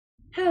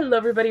Hello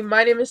everybody,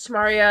 my name is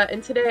Temariaaa,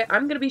 and today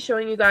I'm going to be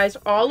showing you guys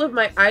all of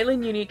my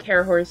Island Unique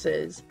hair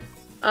horses.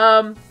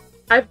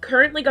 I've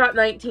currently got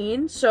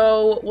 19,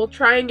 so we'll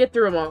try and get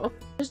through them all.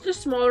 Just a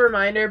small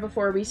reminder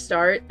before we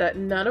start that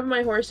none of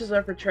my horses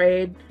are for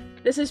trade.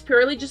 This is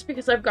purely just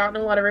because I've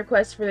gotten a lot of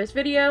requests for this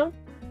video.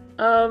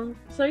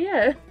 So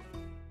yeah.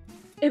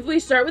 If we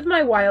start with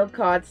my wild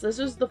caughts, this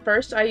was the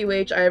first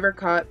IUH I ever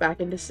caught back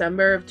in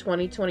December of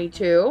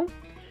 2022.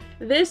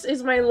 This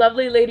is my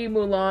lovely Lady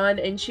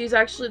Mulan, and she's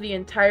actually the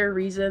entire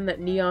reason that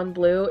neon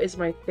blue is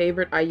my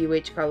favorite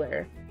IUH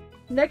color.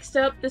 Next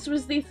up, this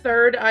was the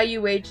third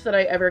IUH that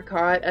I ever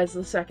caught, as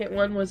the second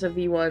one was a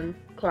V1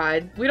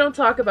 Clyde. We don't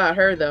talk about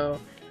her, though.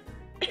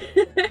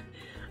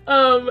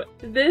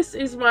 This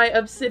is my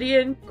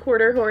Obsidian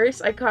quarter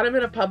horse. I caught him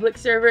in a public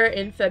server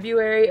in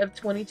February of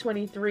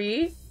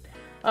 2023.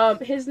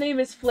 His name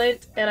is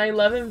Flint, and I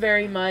love him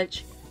very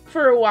much.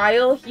 For a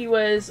while, he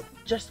was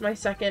just my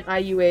second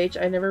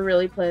IUH. I never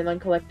really planned on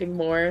collecting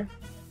more.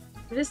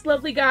 This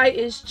lovely guy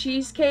is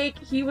Cheesecake.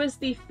 He was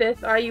the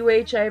fifth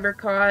IUH I ever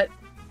caught.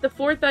 The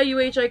fourth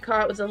IUH I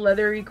caught was a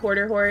leathery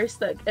quarter horse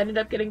that ended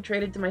up getting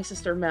traded to my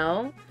sister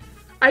Mel.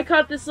 I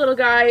caught this little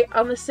guy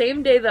on the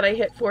same day that I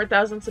hit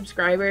 4,000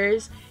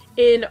 subscribers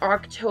in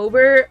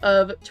October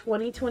of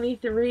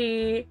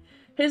 2023.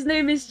 His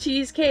name is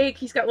Cheesecake.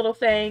 He's got little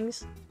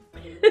fangs.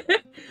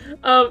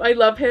 I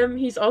love him.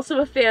 He's also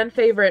a fan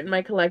favorite in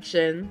my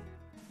collection.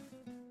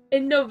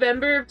 In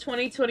November of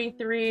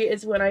 2023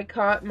 is when I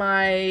caught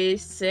my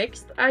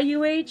sixth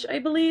IUH, I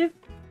believe.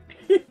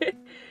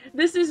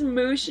 This is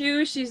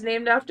Mushu. She's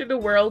named after the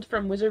world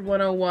from Wizard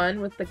 101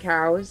 with the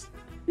cows.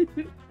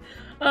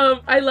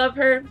 I love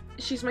her.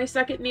 She's my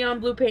second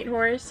neon blue paint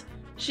horse.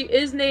 She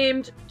is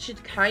named,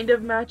 she'd kind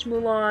of match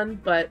Mulan,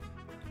 but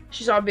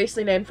she's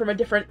obviously named from a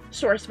different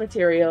source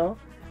material.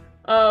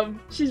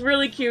 She's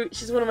really cute.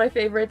 She's one of my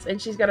favorites,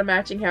 and she's got a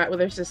matching hat with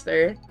her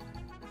sister.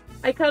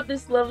 I caught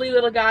this lovely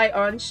little guy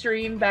on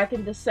stream back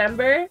in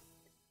December.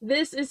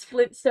 This is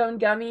Flintstone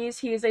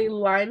Gummies. He is a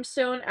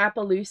limestone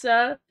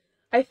Appaloosa.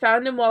 I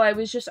found him while I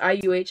was just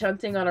IUH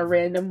hunting on a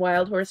random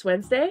Wild Horse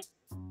Wednesday.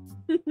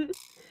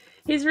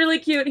 He's really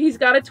cute. He's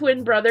got a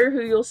twin brother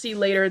who you'll see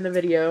later in the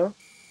video.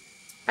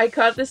 I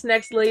caught this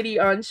next lady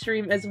on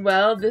stream as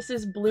well. This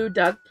is Blue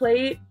Duck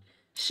Plate.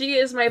 She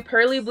is my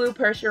pearly blue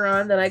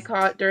Percheron that I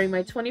caught during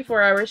my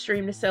 24-hour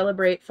stream to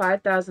celebrate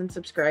 5,000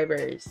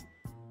 subscribers.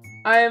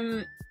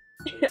 I'm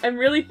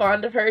really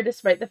fond of her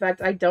despite the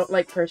fact I don't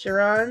like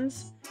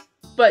Percherons,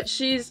 but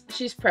she's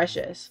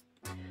precious.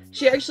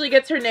 She actually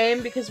gets her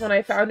name because when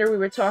I found her we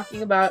were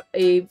talking about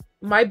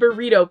my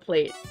burrito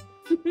plate.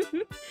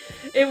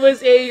 It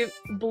was a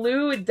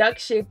blue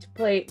duck-shaped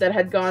plate that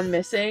had gone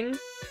missing,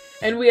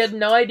 and we had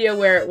no idea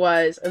where it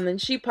was, and then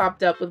she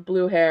popped up with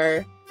blue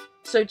hair.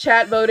 So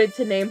chat voted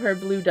to name her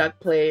Blue Duck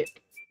Plate.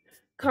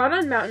 Caught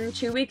on Mountain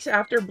 2 weeks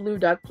after Blue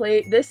Duck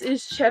Plate, this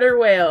is Cheddar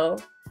Whale.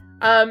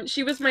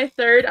 She was my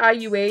third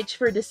IUH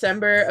for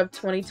December of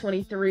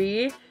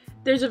 2023.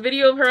 There's a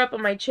video of her up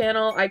on my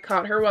channel. I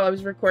caught her while I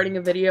was recording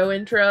a video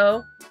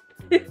intro.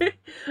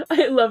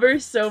 I love her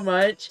so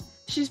much.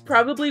 She's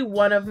probably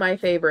one of my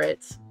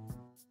favorites.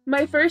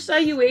 My first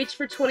IUH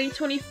for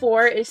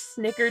 2024 is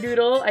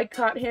Snickerdoodle. I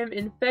caught him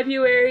in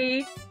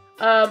February.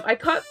 I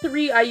caught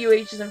 3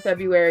 IUHs in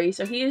February,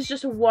 so he is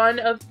just one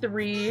of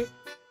 3,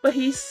 but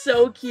he's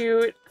so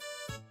cute.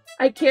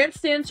 I can't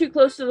stand too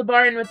close to the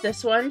barn with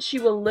this one. She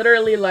will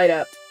literally light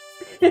up.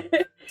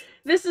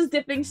 This is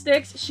Dipping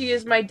Sticks. She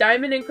is my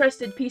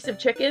diamond-encrusted piece of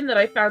chicken that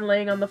I found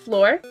laying on the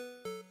floor.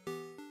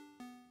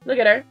 Look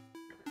at her.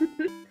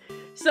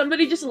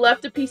 Somebody just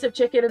left a piece of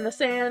chicken in the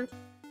sand.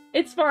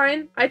 It's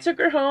fine. I took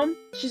her home.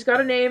 She's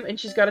got a name, and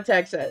she's got a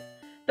tag set.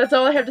 That's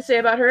all I have to say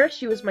about her.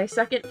 She was my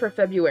second for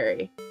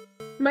February.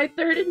 My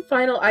third and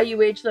final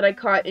IUH that I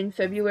caught in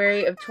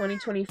February of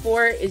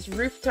 2024 is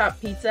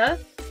Rooftop Pizza.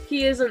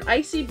 He is an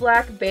icy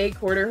black bay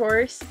quarter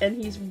horse, and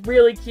he's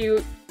really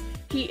cute.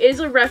 He is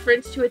a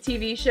reference to a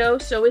TV show,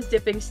 so is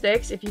Dipping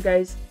Sticks, if you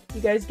guys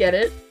get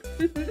it.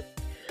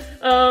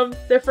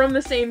 They're from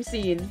the same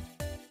scene.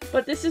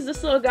 But this is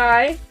this little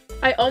guy.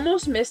 I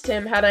almost missed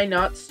him had I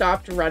not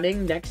stopped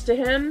running next to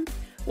him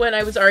when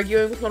I was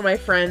arguing with one of my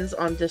friends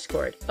on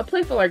Discord. A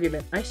playful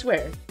argument, I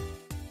swear.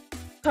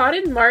 Caught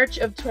in March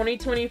of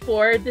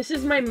 2024, this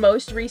is my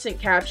most recent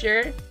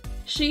capture.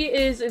 She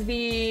is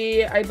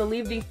I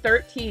believe the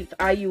 13th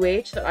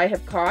IUH that I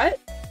have caught.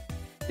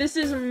 This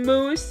is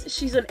Moose.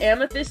 She's an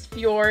Amethyst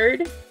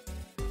Fjord.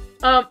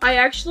 I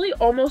actually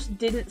almost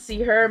didn't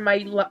see her.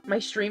 My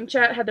stream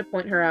chat had to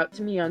point her out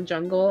to me on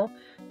Jungle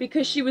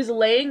because she was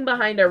laying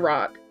behind a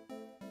rock.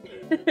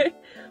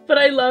 But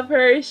I love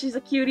her. She's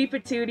a cutie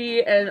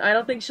patootie, and I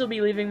don't think she'll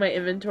be leaving my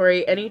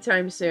inventory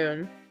anytime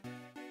soon.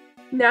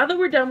 Now that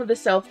we're done with the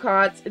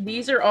self-caughts,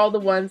 these are all the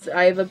ones that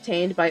I have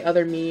obtained by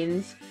other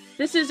means.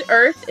 This is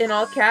Earth, in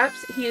all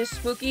caps. He is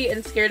spooky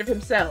and scared of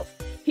himself.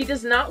 He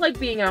does not like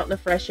being out in the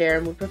fresh air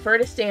and would prefer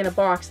to stay in a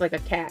box like a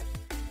cat.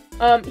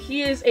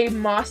 He is a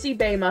Mossy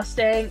Bay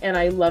Mustang, and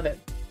I love him.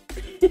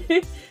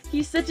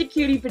 He's such a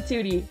cutie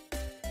patootie.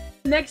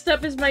 Next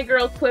up is my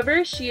girl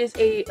Quiver. She is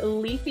a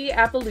leafy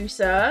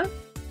Appaloosa.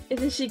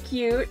 Isn't she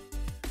cute?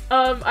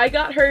 I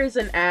got her as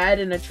an ad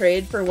in a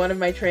trade for one of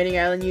my Training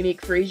Island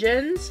unique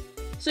Frisians.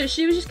 So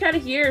she was just kind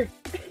of here.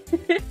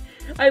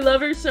 I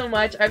love her so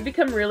much. I've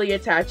become really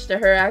attached to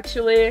her,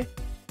 actually.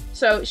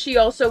 So she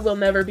also will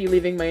never be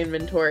leaving my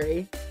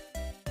inventory.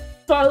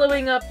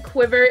 Following up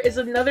Quiver is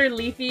another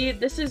leafy.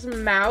 This is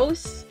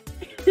Mouse.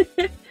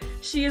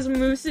 She is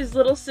Moose's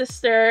little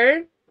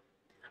sister.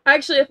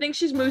 Actually, I think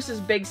she's Moose's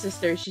big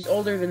sister. She's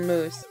older than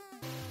Moose.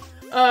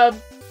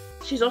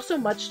 She's also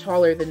much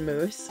taller than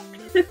Moose.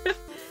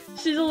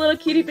 She's a little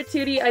cutie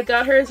patootie. I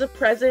got her as a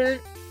present,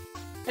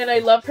 and I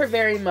love her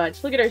very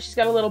much. Look at her. She's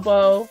got a little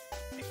bow.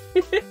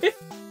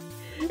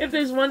 If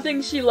there's one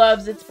thing she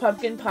loves, it's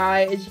pumpkin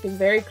pie, as you can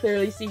very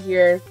clearly see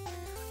here.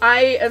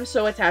 I am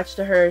so attached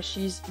to her.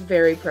 She's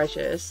very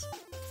precious.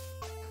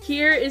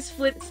 Here is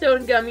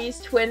Flintstone Gummy's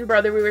twin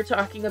brother we were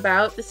talking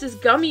about. This is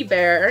Gummy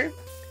Bear.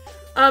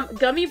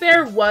 Gummy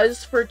Bear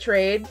was for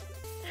trade.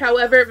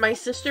 However, my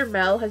sister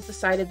Mel has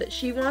decided that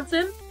she wants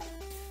him.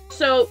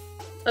 So,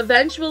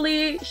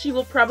 eventually, she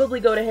will probably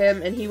go to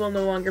him and he will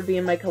no longer be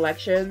in my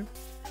collection.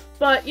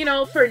 But, you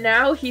know, for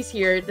now, he's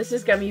here. This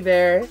is Gummy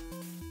Bear.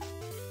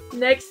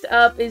 Next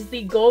up is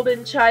the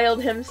golden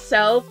child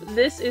himself.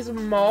 This is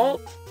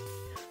Malt.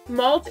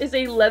 Malt is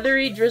a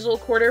leathery drizzle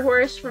quarter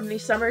horse from the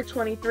Summer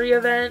 23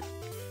 event.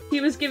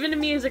 He was given to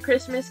me as a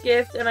Christmas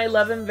gift, and I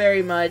love him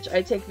very much.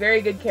 I take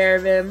very good care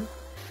of him.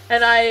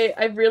 And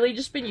I've really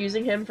just been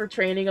using him for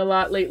training a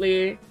lot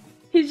lately.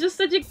 He's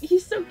just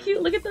he's so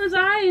cute. Look at those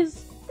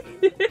eyes.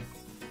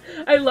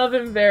 I love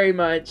him very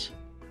much.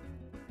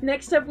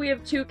 Next up we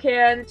have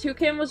Toucan.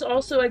 Toucan was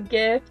also a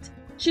gift.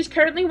 She's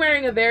currently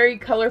wearing a very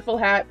colorful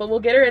hat, but we'll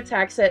get her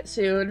attack set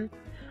soon.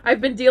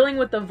 I've been dealing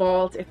with the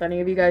vault, if any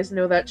of you guys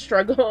know that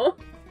struggle.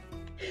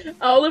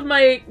 All of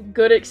my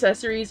good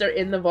accessories are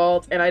in the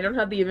vault, and I don't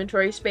have the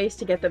inventory space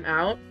to get them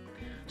out.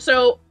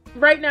 So,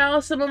 right now,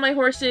 some of my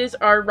horses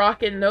are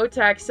rocking no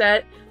attack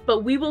set,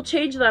 but we will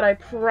change that, I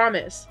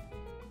promise.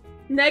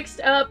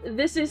 Next up,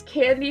 this is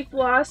Candy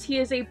Floss. He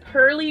is a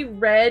pearly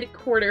red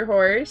quarter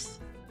horse.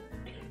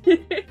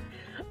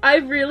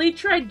 I've really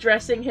tried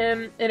dressing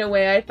him in a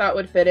way I thought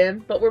would fit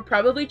him, but we're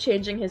probably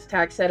changing his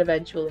attack set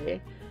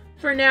eventually.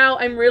 For now,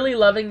 I'm really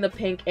loving the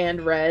pink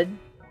and red.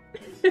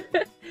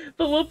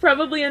 But we'll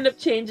probably end up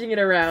changing it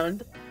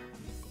around.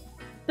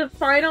 The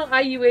final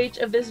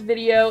IUH of this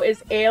video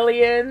is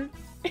Alien.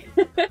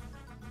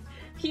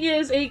 He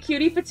is a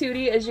cutie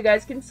patootie, as you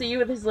guys can see,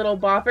 with his little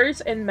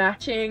boppers and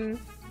matching,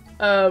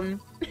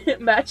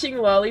 matching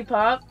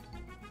lollipop.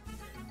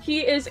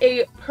 He is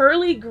a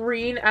pearly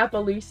green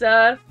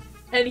Appaloosa,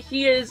 and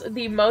he is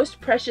the most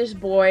precious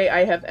boy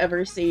I have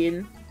ever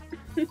seen.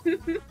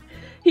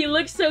 He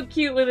looks so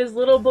cute with his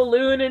little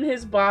balloon and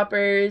his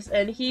boppers,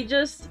 and he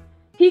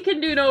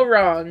can do no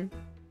wrong.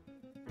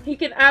 He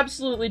can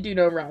absolutely do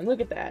no wrong.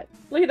 Look at that.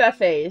 Look at that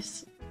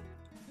face.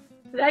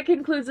 That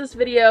concludes this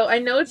video. I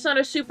know it's not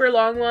a super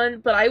long one,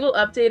 but I will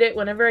update it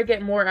whenever I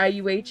get more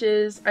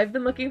IUHs. I've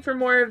been looking for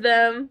more of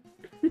them.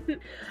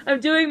 I'm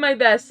doing my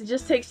best. It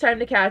just takes time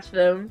to catch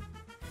them.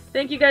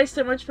 Thank you guys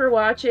so much for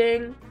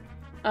watching.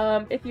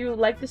 If you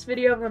like this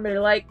video, remember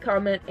to like,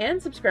 comment,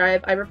 and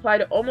subscribe. I reply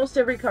to almost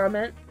every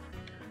comment.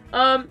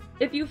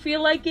 If you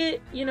feel like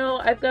it, you know,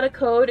 I've got a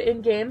code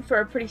in-game for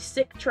a pretty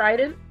sick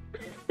trident.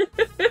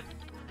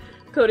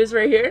 Code is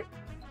right here.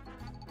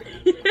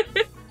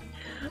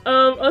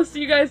 I'll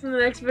see you guys in the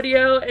next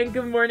video, and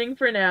good morning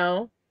for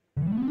now.